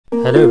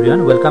Hello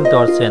everyone, welcome to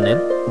our channel.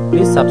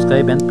 Please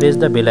subscribe and press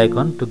the bell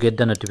icon to get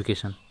the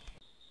notification.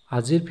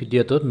 Ajir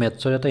video tot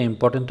mathsor eta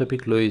important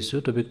topic loi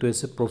isu. Topic to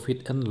is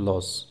profit and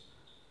loss.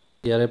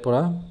 Yare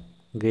pora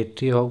grade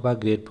 3 hok ba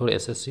grade 4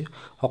 SSC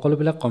সকলো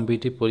বিলাক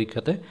competitive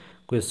পৰীক্ষাতে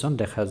question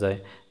দেখা যায়।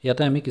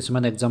 ইয়াতে আমি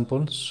কিছুমান example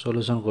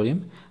solution কৰিম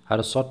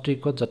আৰু short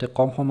ট্ৰিকত যাতে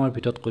কম সময়ৰ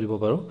ভিতৰত কৰিব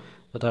পাৰো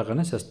তাৰ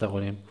কাৰণে চেষ্টা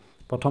কৰিম।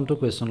 প্ৰথমটো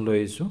কোৱেশ্চন লৈ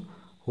আইছো,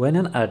 when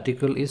an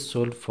article is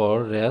sold for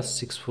rs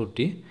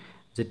 640,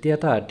 যেতিয়া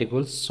এটা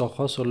আৰ্টিকল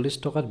 640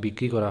 টকাত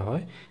বিক্ৰী কৰা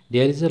হয়,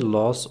 there is a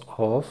loss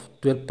of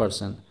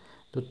 12%.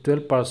 তো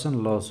 12%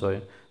 লস হয়।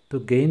 তো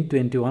গেইন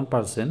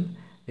 21%,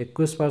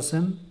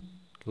 21%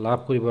 লাভ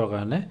কৰিবৰ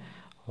কাৰণে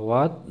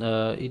what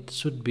it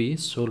should be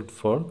sold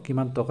for,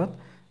 কিমান টকাত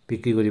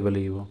বিক্ৰী কৰিব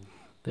লাগিব।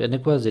 তো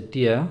এনেকুৱা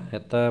যেতিয়া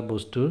এটা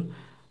বস্তুৰ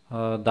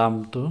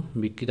দামটো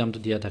বিক্ৰী দামটো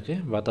দিয়া থাকে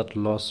বা তাত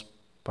লস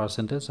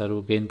পাৰ্সেন্টেজ আৰু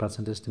গেইন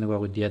পাৰ্সেন্টেজ তেনেকুৱা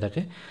দিয়া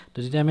থাকে, তো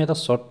যেতিয়া আমি এটা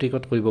শৰ্ট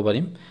ট্ৰিকত কৰিব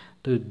পাৰিম।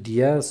 তো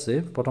দিয়া আছে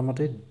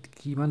প্ৰথমতে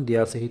কিমান দিয়া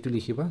আছে হেতু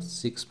লিখিবা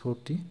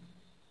 640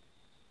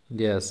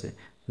 দিয়া আছে,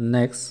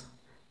 নেক্সট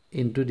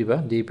ইনটু দিবা,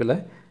 দি পেলাই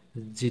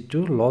যেটো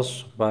লস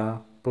বা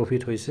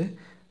প্রফিট হৈছে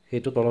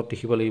হেতু তলত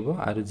লিখিব লাগিব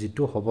আৰু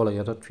যেটো হ'ব লাগে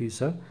অৰ্থাৎ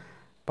ফিউচাৰ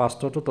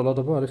পাষ্টটো তলত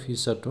হ'ব আৰু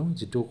ফিউচাৰটো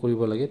যেটো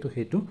কৰিব লাগে তো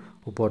হেতু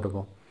ওপৰত হ'ব।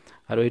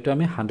 আৰু এটো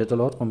আমি 100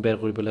 লগত কম্পেয়াৰ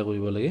কৰি পেলাই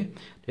কৰিব লাগে।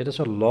 এটা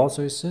সব লস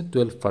হৈছে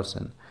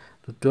 12%।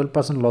 তো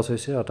 12% লস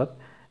হৈছে অর্থাৎ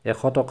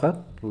 100 টকাত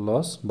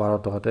লস 12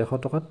 টকা। তো 100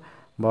 টকাত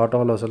 12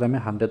 টকা লস হলে আমি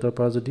 100 এর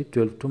পৰা যদি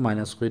 12 টো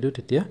মাইনাস কৰি দিও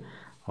তেতিয়া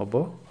হ'ব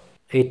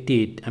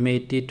 88। আমি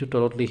 88 টো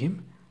তলত লিখিম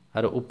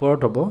আৰু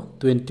ওপৰত হ'ব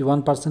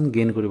 21%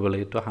 গেইন কৰিব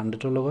লাগে। তো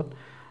 100 এৰ লগত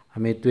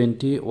আমি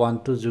 21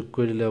 টো যোগ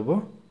কৰি দিলে হ'ব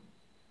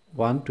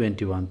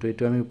 121। তো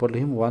এটো আমি ওপৰত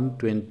লিখিম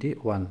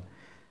 121।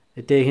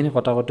 এতিয়া এইখিনি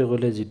কটাকটি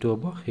কৰিলে যেটো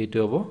হ'ব হেতু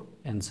হ'ব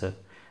आंसर।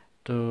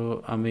 তো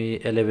আমি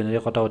 11 এর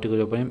কটাকটি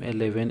কৰিব পাৰিম।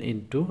 11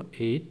 into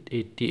 8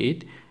 88,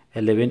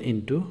 11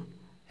 into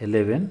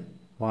 11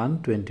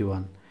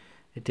 121।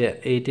 এতিয়া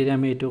 8 এর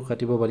আমি এটো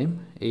কাটিব পাৰিম,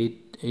 8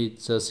 8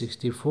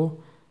 64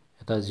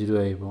 এটা 0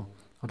 আহিব।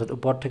 অৰ্থাৎ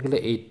ওপৰত থাকিলে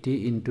 80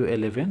 into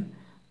 11,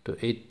 তো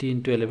 80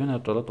 into 11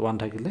 আৰু তলত 1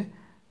 থাকিলে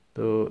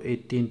তো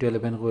 80 into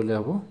 11 কৰিলে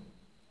হ'ব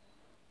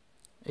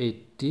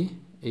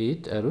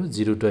 88 আৰু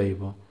 0 টো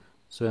আহিব।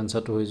 সো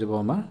आंसरটো হৈ যাব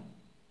আমাৰ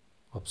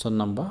অপশন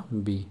নাম্বাৰ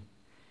বি।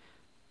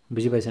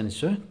 বুজি পাইছা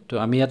নিশ্চয়। তো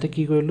আমি ইয়াতে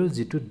কি কৰিলো,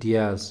 যেটো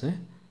দিয়া আছে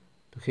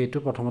তো সেইটো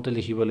প্ৰথমতে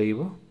লিখিব লাগিব।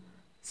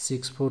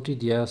 640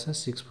 দিয়া আছে,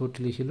 640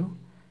 লিখিলো,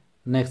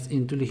 নেক্সট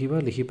ইনটু লিখিবা,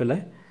 লিখি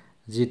পেলাই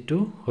যেটো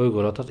হৈ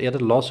গল অর্থাৎ ইয়াতে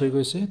লস হৈ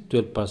গৈছে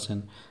 12%।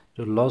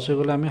 তো লস হৈ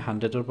গলে আমি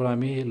 100 এর পৰা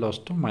আমি এই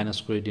লসটো মাইনাস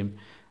কৰি দিম।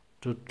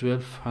 তো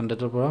 1200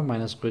 এৰ পৰা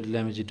মাইনাস কৰি দিলে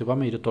আমি যেটো পাম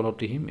এটো তলত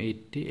লিখিম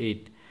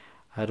 88।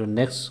 আৰু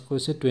নেক্সট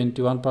কৈছে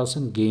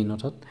 21% গেইন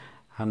অৰ্থাৎ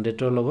 100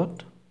 এৰ লগত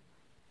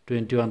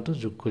 21 টো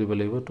যোগ কৰিব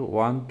লাগিব। তো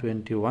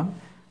 121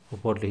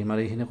 ওপৰত লিখিম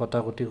আৰু এইখিনি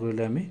কটাকটি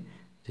কৰিলে আমি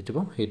যেটো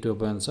পাম হেতু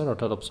হ'ব आंसर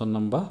অৰ্থাৎ অপশন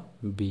নাম্বাৰ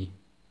বি।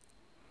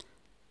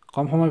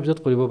 কম সময়ৰ ভিতৰত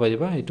কৰিব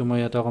পাৰিবা। এটো মই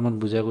এটা অকমান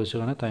বুজাই কৈছো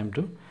কাৰণে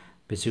টাইমটো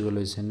বেছি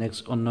গলৈছে।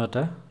 নেক্সট অন্য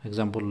এটা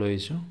एग्जांपल লৈ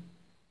আইছো।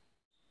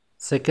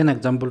 সেকেন্ড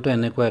एग्जांपलটো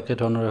এনেকুৱা একে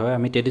ধৰণৰ হয়।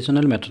 আমি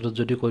ট্ৰেডিশনাল মেথডত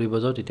যদি কৰিব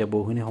যাও তেতিয়া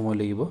বহুখিনি সময়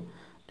লাগিব।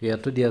 তো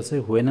ইয়াতো দিয়া আছে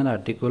when an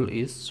article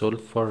is sold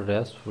for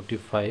rs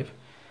 45,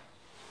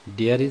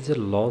 there is a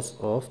loss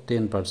of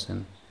 10%.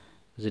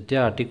 যেতিয়া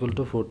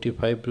আৰ্টিকলটো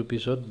 45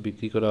 रुपीसত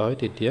বিক্ৰী কৰা হয়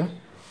তেতিয়া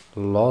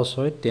লস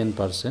হয়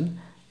 10%।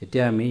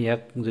 এতিয়া আমি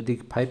ইয়াক যদি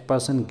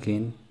 5%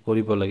 গেইন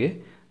কৰিব লাগে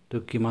তো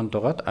কিমান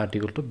টকাত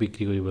আৰ্টিকলটো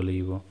বিক্ৰী কৰিব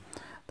লাগিব।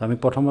 তো আমি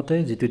প্ৰথমতে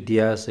যেটো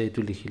দিয়া আছে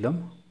এটো লিখিলাম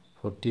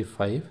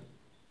 45,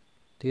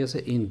 ঠিক আছে,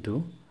 ইনটু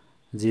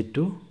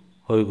যেটো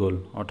হৈ গল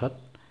অৰ্থাৎ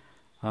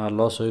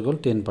লস হৈ গল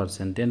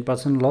 10%।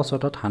 10% লস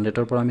অৰ্থাৎ 100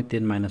 এৰ পৰা আমি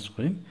 10 মাইনাস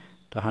কৰিম।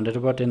 তো 100 এৰ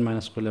পৰা 10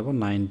 মাইনাস কৰিলে হ'ব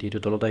 90। তো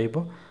তলত আহিব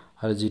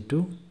আৰু যেটো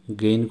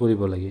গেইন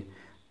কৰিব লাগে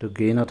তো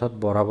গেইন অৰ্থাৎ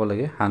বঢ়াব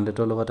লাগে 100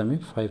 এৰ লগত আমি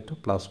 5 টো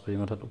প্লাস কৰিম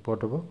অৰ্থাৎ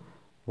ওপৰত হ'ব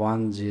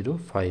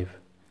 105।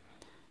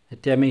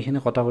 এতিয়া আমি এখানে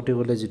কটাকটি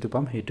কৰিলে যেটো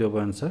পাম হেতু হ'ব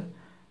आंसर।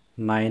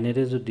 9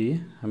 এৰে যদি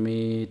আমি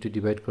এটো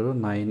ডিভাইড কৰো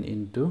 9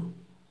 into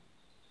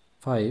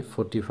 5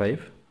 45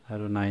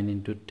 আৰু 9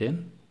 into 10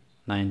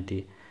 90।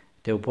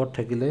 এতিয়া ওপৰত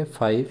থাকিলে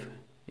 5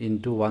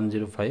 into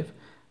 105,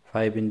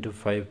 5 into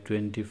 5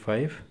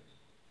 25,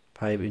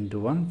 5 into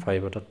 1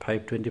 5 অর্থাৎ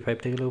 525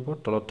 থাকিলে ওপৰত,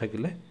 তলত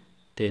থাকিলে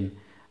 10।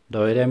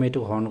 দহেৰে আমি এটো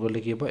হৰণ কৰিলে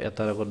কি হ'ব,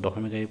 এটাৰ আগত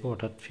দশমিক আহিব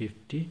অৰ্থাৎ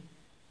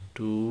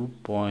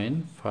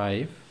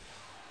 52.5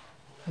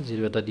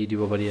 0 এটা দি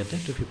দিব পাৰি ইয়াতে।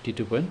 তো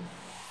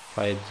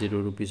 52.50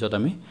 रुपीसত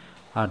আমি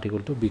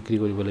আৰ্টিকলটো বিক্ৰী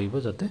কৰিব লাগিব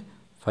যাতে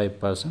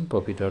 5%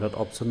 প্ৰফিট হয়। অৰ্থাৎ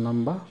অপশন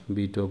নাম্বাৰ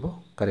বি টো হ'ব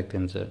কাৰেক্ট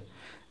आंसर।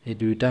 এই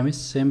দুইটা আমি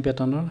সেম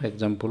প্যাটাৰ্নৰ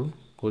एग्जांपल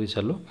কৰি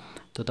চালো।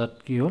 তো তাত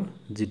কি হ'ল,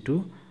 যেটো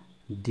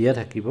দিয়া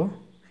থাকিব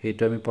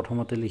হেতু আমি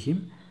প্ৰথমতে লিখিম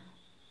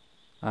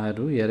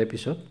আৰু ইয়াৰে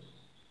পিছত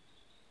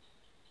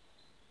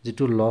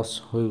যেটো লস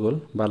হৈ গল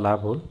বা লাভ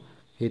হল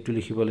হেতু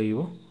লিখিব লাগিব।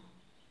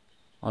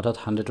 অর্থাৎ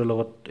 100 এর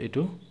লগত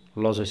এটো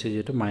লস হৈছে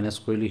যেটো মাইনাস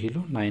কৰি লিখিলো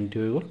 90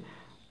 হৈ গল।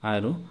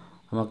 আৰু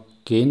আমাক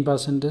গেইন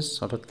পাৰ্সেন্টেজ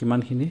অৰ্থাৎ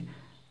কিমানখিনি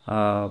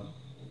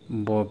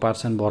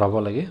পাৰ্সেন্ট বঢ়াব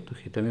লাগে তো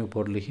হেতু আমি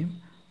ওপৰত লিখিম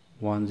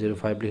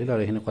 105 লিখিলো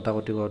আৰু এখিনি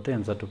কটাকটি কৰোতে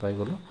এনসাৰটো পাই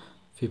গলো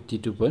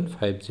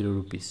 52.50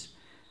 rupees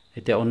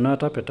এতিয়া অন্য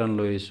এটা প্যাটাৰ্ন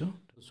লৈ আইছো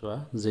চোৱা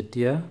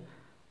যেতিয়া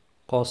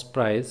cost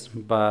price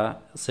বা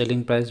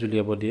selling price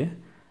উলিয়াব দিয়ে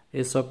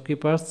a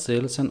shopkeeper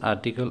sells an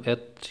article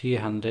at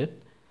 300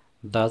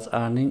 thus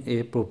earning a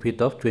profit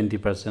of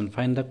 20%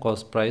 find the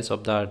cost price of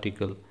the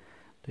article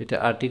এটা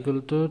article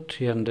to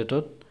 300 ত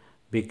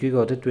বিক্রি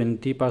করতে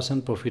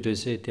 20% প্রফিট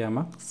হইছে এটা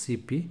আমাক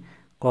সিপি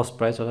কস্ট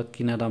প্রাইস অর্থাৎ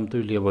কিনা দামটো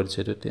উলিয়াব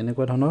দিছে তো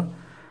এনেকুৱা ধৰণৰ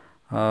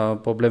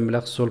প্ৰবলেম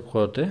বিলাক সলভ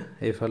কৰোতে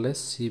এইফালে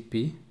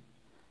সিপি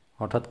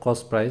অৰ্থাৎ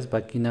কস্ট প্ৰাইস বা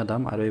কিনা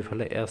দাম আৰু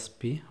এইফালে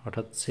এসপি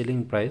অৰ্থাৎ সেলিং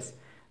প্ৰাইস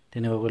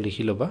তেনেকৈ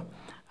লিখি লবা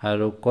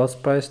আৰু কস্ট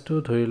প্ৰাইসটো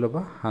ধৰি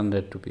লবা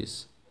 100 rupees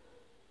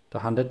তো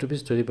 100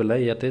 rupees ধৰি পেলাই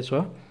ইয়াতে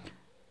চোৱা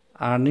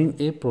earning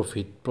a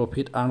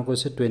profit earn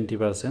কৰিছে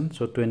 20%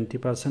 so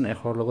 20%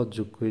 এখৰ লগত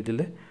যোগ কৰি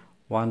দিলে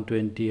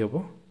 120 হ'ব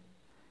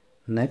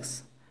next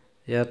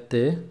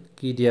ইয়াতে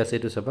কি দিয়া আছে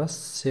এটো চাবা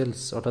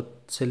সেলস অৰ্থাৎ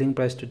সেলিং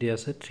প্রাইসটো দিয়া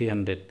আছে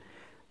 300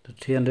 তো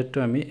 300 টো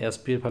আমি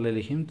এসপি এর ফালে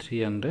লিখিম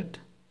 300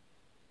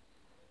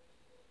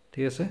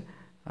 ঠিক আছে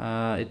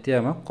এতিয়া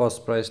আমাক কস্ট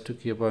প্রাইসটো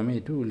কি হ'ব আমি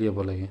এটো উলিয়াব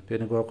লাগে তো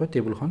এনেকুৱাকৈ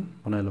টেবুলখন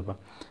বনাই লবা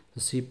তো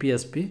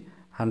সিপিএসপি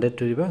 100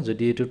 ধৰিবা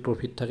যদি এটো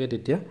প্ৰফিট থাকে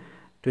তেতিয়া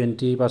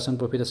 20%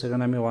 প্ৰফিট আছে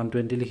কাৰণ আমি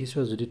 120 লিখিছো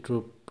যদি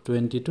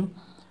 20 টো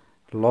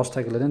লস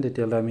থাকিলে দেন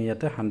তেতিয়া আমি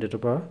ইয়াতে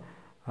 100 পৰা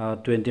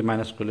 20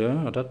 মাইনাস কৰিলে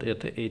অৰ্থাৎ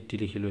ইয়াতে 80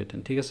 লিখিলো এতেন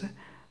ঠিক আছে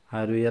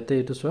আৰু ইয়াতে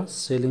এটো চোৱা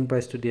সেলিং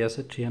প্রাইসটো দিয়া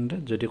আছে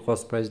 300 যদি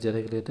কস্ট প্রাইস দিয়া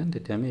থাকিলে এতেন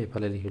তেতিয়া আমি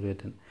এফালে লিখিলো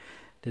এতেন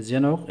তে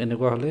যেনক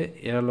এনেকুৱা হলে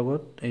ইয়াৰ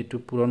লগত এইটো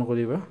পূৰণ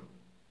কৰিবা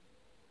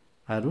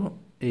আৰু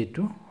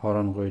এইটো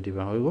হৰণ কৰি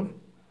দিবা হৈ গল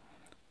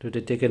তো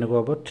তেতিয়া কেনেকুৱা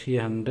হ'ব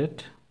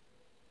 300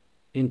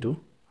 into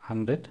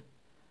 100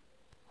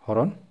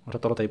 হৰণ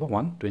অৰ্থাৎ তলত আহিব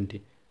 120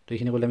 তো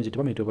এইখিনি বলে আমি যেটো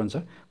পাম এটো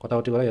আনসাৰ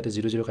কটাকটি কৰা ইয়াতে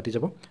 00 কাটি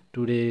যাব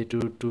 2 ৰে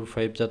 2 2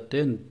 5 যা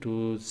 10 2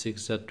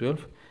 6 যা 12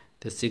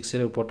 তে 6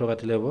 এর উপৰটো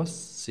কাটিলে হ'ব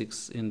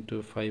 6 into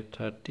 5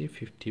 30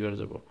 50 বাৰ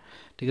যাব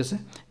ঠিক আছে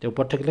তে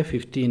উপৰ থাকিলে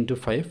 50 into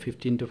 5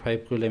 50 into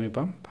 5 কৰিলে আমি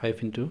পাম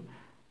 5 into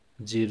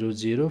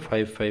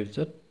 0055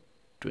 যা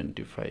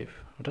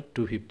 25 অৰ্থাৎ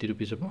 250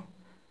 rupees হ'ব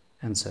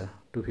आंसर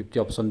 250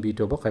 অপশন বি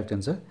টো হ'ব কারেক্ট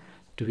आंसर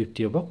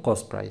 250 হ'ব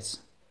কস্ট প্রাইস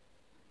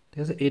ঠিক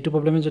আছে এইটো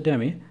প্ৰবলেমে যদি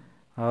আমি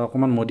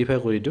অকমান মডিফাই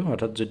কৰি দিও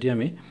অৰ্থাৎ যদি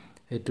আমি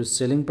এইটো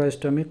সেলিং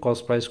প্ৰাইসটো আমি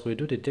কস্ট প্ৰাইস কৰি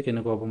দিও তেতিয়া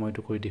কেনেকুৱা হ'ব মই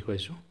এটো কৰি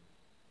দেখাইছো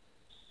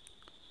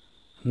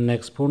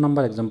নেক্সট 4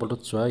 নম্বৰ एग्जांपलটো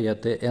চোৱা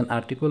ইয়াতে an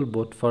article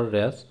bought for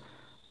res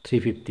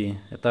 350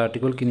 এটা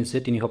আৰ্টিকল কিনিছে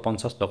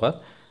 350 টকা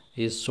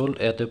is sold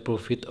at a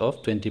profit of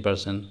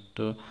 20%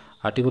 তো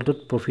আৰ্টিকলটোত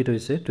প্ৰফিট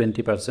হৈছে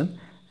 20%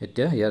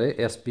 এতিয়া ইয়াৰে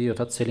এসপি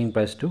অৰ্থাৎ সেলিং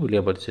প্ৰাইসটো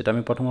উলিয়াব দিছে এটা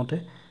আমি প্ৰথমতে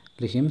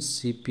লিখিম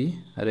সিপি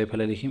আৰু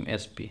এফালে লিখিম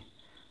এসপি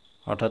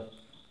অৰ্থাৎ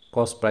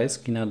কস্ট প্ৰাইস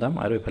কিনা দাম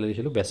আৰু এফালে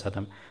লিখিলো বেচা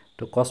দাম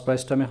তো কস্ট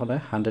প্ৰাইসটো আমি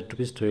সদায় 100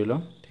 rupees ধৰি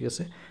লম ঠিক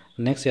আছে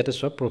নেক্সট ইয়াতে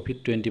সব প্ৰফিট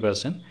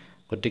 20%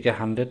 গতিকে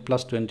 100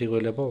 plus 20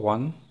 কৰিলে হ'ব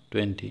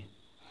 120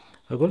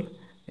 হৈ গল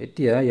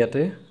এতিয়া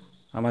ইয়াতে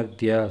আমাক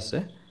দিয়া আছে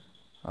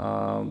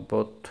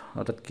বহুত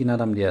অৰ্থাৎ কিনা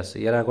দাম দিয়া আছে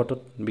ইয়াৰ আগত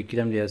বিক্ৰী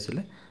দাম দিয়া আছিল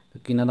তো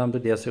কিনা দামটো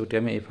দিয়া আছে ওটি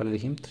আমি এফালে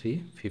লিখিম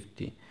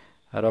 350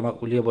 আৰু আমাক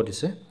উলিয়াব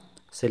দিছে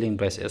সেলিং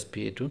প্ৰাইস এসপি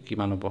এটো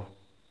কিমান হ'ব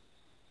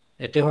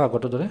এতে হয়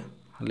আগত ধৰে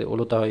খালি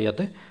ওলটা হয়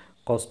ইয়াতে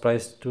কস্ট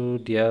প্ৰাইসটো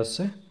দিয়া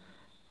আছে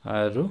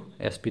আৰু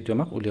এসপি টো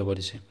আমাক উলিয়াব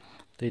দিছে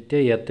তো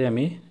এতিয়া ইয়াতে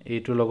আমি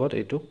এইটো লগত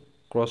এইটো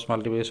ক্রস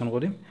মাল্টিপ্লিকেশন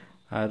কৰিম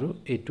আৰু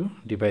এইটো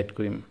ডিভাইড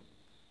কৰিম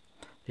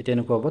এতিয়া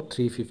এনেকুৱা হ'ব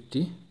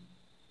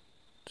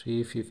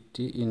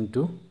 350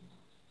 into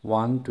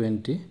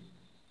 120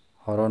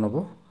 হৰণ হ'ব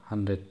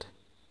 100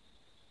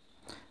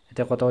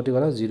 এটা কটাকটি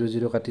কৰা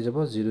 00 কাটি যাব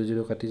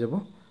 00 কাটি যাব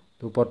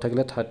তো উপৰ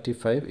থাকিলে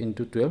 35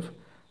 into 12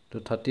 তো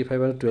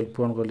 35 আৰু 12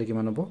 পূৰণ কৰিলে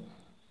কিমান হ'ব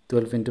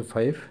 12 into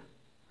 5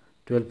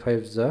 12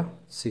 5 যা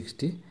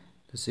 60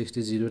 তো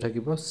 60 0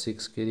 থাকিব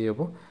 6 কেৰি হ'ব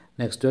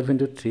নেক্সট 12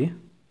 into 3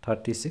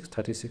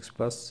 36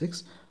 plus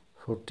 6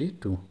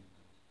 42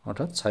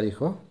 অৰ্থাৎ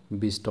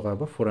 420 টকা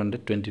হ'ব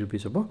 420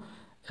 rupees হ'ব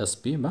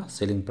এসপি বা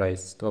সেলিং প্রাইস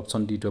তো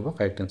অপশন ডি টো হ'ব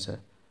কারেক্ট आंसर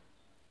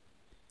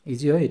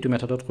ইজি হয় এটো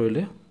মেথডত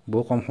কৰিলে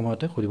বহু কম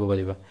সময়তে কৰিব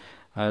পাৰিবা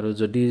আৰু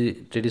যদি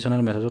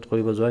ট্ৰেডিশনাল মেথডত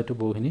কৰিব যোৱা এটো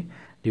বহুখিনি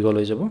দীঘল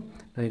হৈ যাব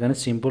তো এইকাৰণে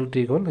সিম্পল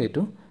ট্ৰিক হ'ল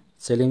এটো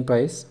সেলিং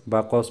প্ৰাইস বা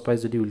কস্ট প্ৰাইস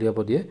যদি উলিয়াব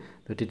দিয়ে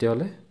তো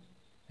তেতিয়াহলে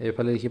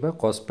এইফালে লিখিবা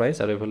কস্ট প্ৰাইস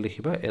আৰু এইফালে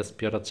লিখিবা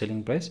এসপি অৰ্থাৎ সেলিং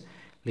প্ৰাইস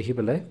লিখি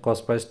পেলাই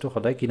কস্ট প্ৰাইসটো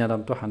সদায় কিনা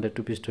দামটো 100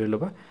 rupees ধৰি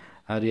লবা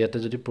আৰু ইয়াতে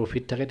যদি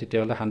প্ৰফিট থাকে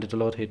তেতিয়াহলে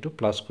 100 লগত হেতু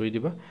প্লাস কৰি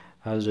দিবা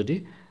আৰু যদি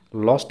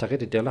লস থাকে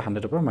তেতিয়াহলে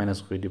 100 পৰা মাইনাস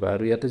কৰি দিবা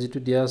আৰু ইয়াতে যেটো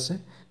দিয়া আছে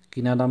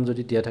কিনা দাম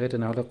যদি দিয়া থাকে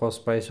তেনেহলে কস্ট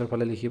প্ৰাইসৰ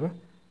ফালে লিখিবা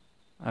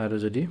আৰু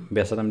যদি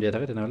বেচা দাম দিয়া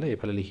থাকে তেনেহলে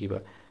এইফালে লিখিবা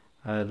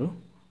আৰু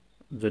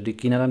যদি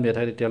কিনা দাম দিয়া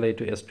থাকে তেতিয়াহলে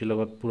এইটো এসপি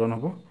লগত পূৰণ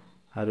হ'ব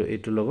আৰু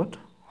এইটো লগত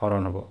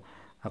হৰণ হ'ব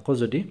আকৌ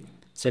যদি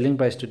সেলিং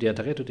প্রাইসটো দিয়া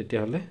থাকে তো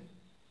তেতিয়াহলে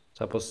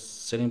সাপোজ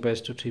সেলিং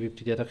প্রাইসটো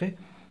 350 দিয়া থাকে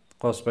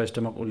কস্ট প্রাইসটো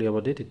আমাক উলিয়াব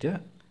দিয়ে তেতিয়া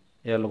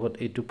ইয়াৰ লগত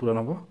এইটো পূৰণ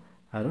হ'ব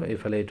আৰু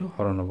এইফালে এইটো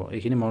হৰণ হ'ব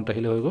এইখিনি মনত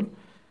ৰাখিলে হৈ গল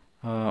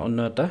অন্য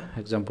এটা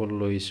एग्जांपल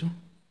লৈছো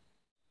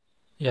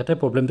ইয়াতে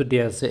প্ৰবলেমটো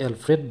দিয়া আছে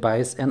Alfredo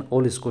buys an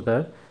old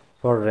scooter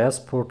for res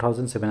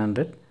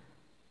 4700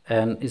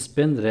 and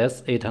spend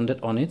rest 800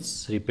 on its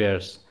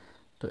repairs.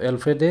 তো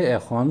এলফ্ৰেডে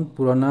এখন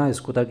পুৰণা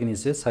স্কুটাৰ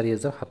কিনিছে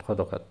 4700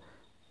 টকাত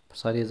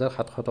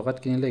 4700 টকাত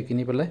কিনিলে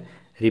কিনি পেলাই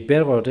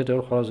ৰিপেয়াৰ কৰোতে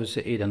তেওঁৰ খৰচ হৈছে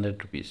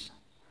 800 rupees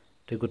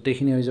তো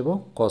গোটেইখিনি হৈ যাব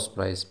কষ্ট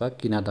প্ৰাইস বা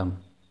কিনা দাম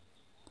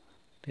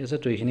ঠিক আছে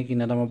তো এইখিনি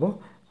কিনা দাম হ'ব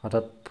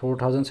অৰ্থাৎ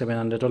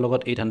 4700 ৰ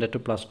লগত 800 টো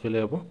প্লাস কৰিলে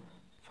হ'ব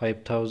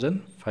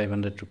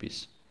 5500 rupees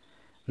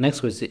next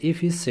হৈছে if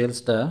he sells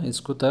the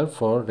scooter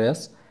for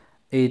rest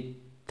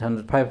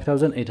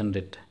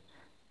 5800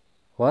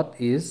 what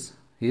is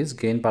his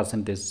gain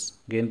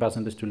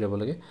percentage to level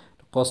লাগে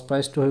তো কষ্ট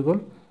প্ৰাইস তো হৈ গল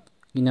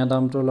কিনা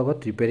দামটোৰ লগত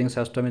ৰিপেয়াৰিং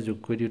চাৰ্জটো আমি যোগ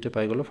কৰি দিওতে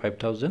পাই গলো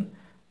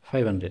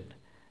 5500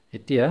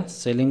 এতিয়া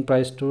সেলিং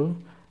প্ৰাইস তো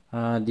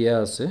দিয়া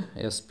আছে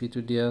SP তো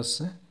দিয়া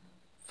আছে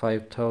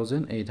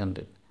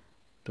 5800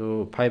 তো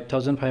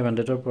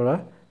 5500 ৰ পৰা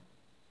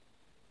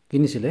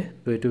কিনিছিলে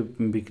তো এটো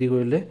বিক্ৰী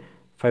কৰিলে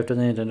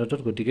 5800 ত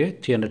গটিকে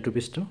 300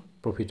 rupees তো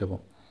প্ৰফিট হ'ব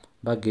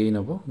বা গেইন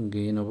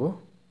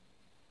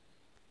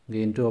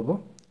তো হ'ব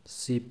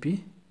CP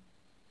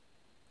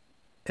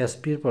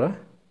SP ৰ পৰা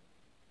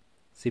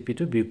CP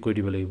to বিয়োগ কৰি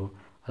দিব লাগিব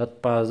অৰ্থাৎ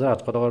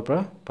 5800 টকাৰ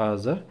পৰা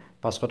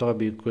 5500 টকা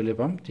বিয়োগ কৰিলে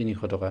পাম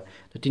 300 টকা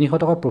তো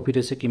 300 টকা প্ৰফিট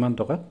হৈছে কিমান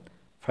টকা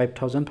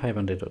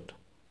 5500 ত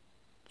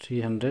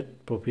 300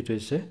 প্ৰফিট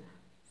হৈছে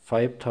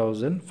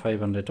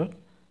 5500 ত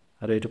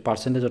আৰু এটো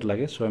পাৰ্সেন্টেজত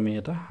লাগে সো আমি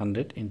এটা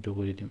 100 ইনটু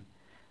কৰি দিম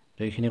তো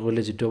এইখিনি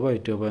কৰিলে যেটো হ'ব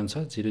এটো হ'ব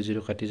आंसर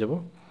 00 কাটি যাব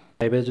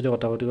 5 এ যদি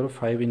কটাকটি কৰো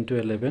 5 ইনটু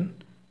 11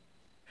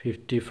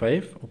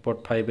 55 উপৰ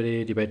 5 এ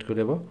ডিভাইড কৰি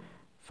দেব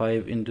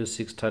 5 into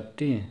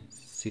 630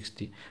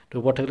 60 তো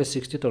উপর থাকলে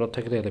 60 তলত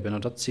থাকলে 11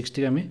 অর্থাৎ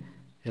 60 আমি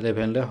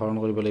 11 লে হরণ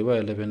কৰিব লাগিব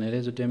 11 এৰে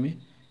যদি আমি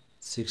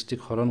 60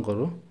 হৰণ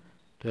কৰো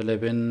তো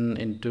 11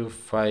 into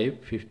 5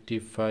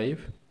 55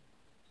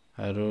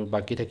 আৰু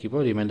বাকি থাকিব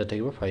ৰিমাইন্ডাৰ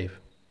থাকিব 5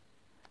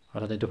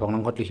 অৰ্থাৎ এটো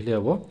ভগ্নাংশত লিখিলে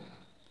হ'ব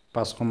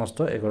 5 সমস্ত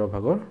 11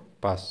 ভাগৰ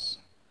 5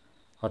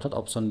 অৰ্থাৎ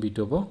অপশন বি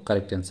তো হ'ব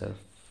কাৰেক্ট आंसर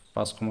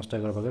 5 সমস্ত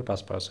 11 ভাগৰ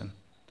 5%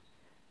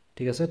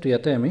 ঠিক আছে তো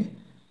ইয়াতে আমি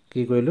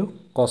কি কৰিলো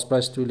কষ্ট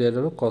প্ৰাইস টু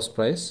উলিয়ালো কষ্ট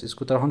প্ৰাইস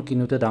স্কুটাৰখন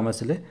কিনুতে দাম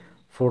আছিল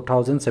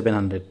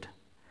 4700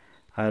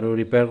 আৰু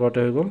ৰিপেয়াৰ কৰতে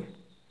হৈ গল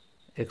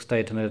এক্সট্ৰা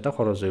 800 এটা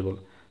খৰচ হৈ গল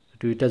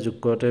দুইটা যোগ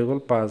কৰতে হৈ গল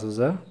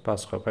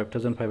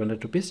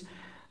 5500 rupees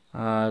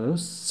আৰু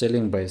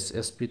সেলিং প্ৰাইস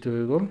SP তো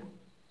হৈ গল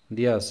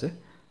দিয়া আছে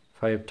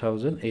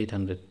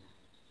 5800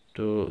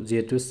 তো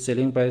যেটো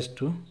সেলিং প্ৰাইস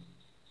তো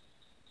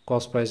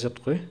কষ্ট প্ৰাইসত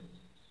কৈ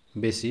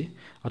বেছি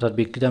অৰ্থাৎ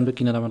বিক্ৰি দামটো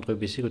কিনা দামত কৈ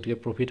বেছি গতিকে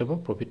প্ৰফিট হ'ব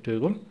প্ৰফিট হৈ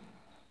গল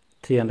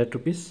 300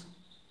 rupees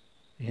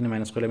এখানে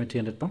মাইনাস করলে আমি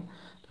 300 পাম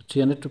তো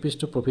 300 rupees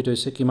তো প্রফিট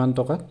হইছে কিমান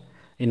টাকা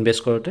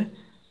ইনভেস্ট করতে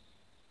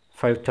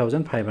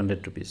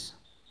 5500 rupees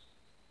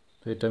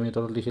তো এটা আমি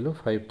তলত লিখিলো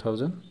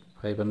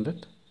 5500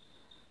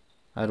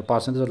 আর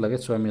পার্সেন্টেজ লাগে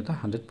সো আমি এটা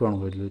 100 পূরণ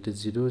কৰি দিলো এটা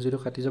 00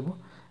 কাটি যাব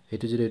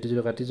এটো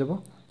 0 কাটি যাব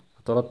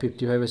তলত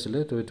 55 আছিল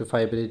তো এটো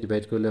 5 এ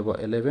ডিভাইড কৰিলে হ'ব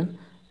 11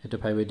 এটো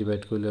 5 এ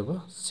ডিভাইড কৰিলে হ'ব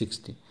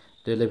 60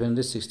 তো 11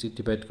 ৰে 60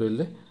 ডিভাইড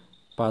কৰিলে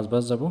 5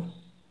 বাৰ যাব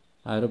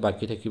আৰু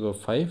বাকি থাকিব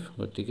 5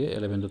 গটিকে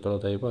 11 টো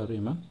তলত আহিব আৰু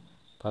ইমান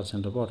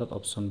পাৰ্সেন্ট হ'ব অৰ্থাৎ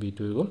অপশন বি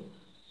তো হল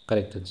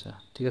কাৰেক্ট आंसर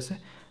ঠিক আছে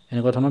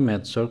এনেকুৱা ধৰণৰ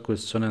ম্যাথছৰ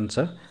কোৱেশ্চন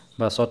आंसर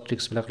বা শৰ্ট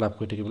ট্ৰিক্স বিলাক লাভ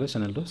কৰি থাকিবলৈ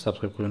চেনেলটো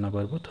সাবস্ক্ৰাইব কৰি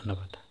নাপাবো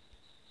ধন্যবাদ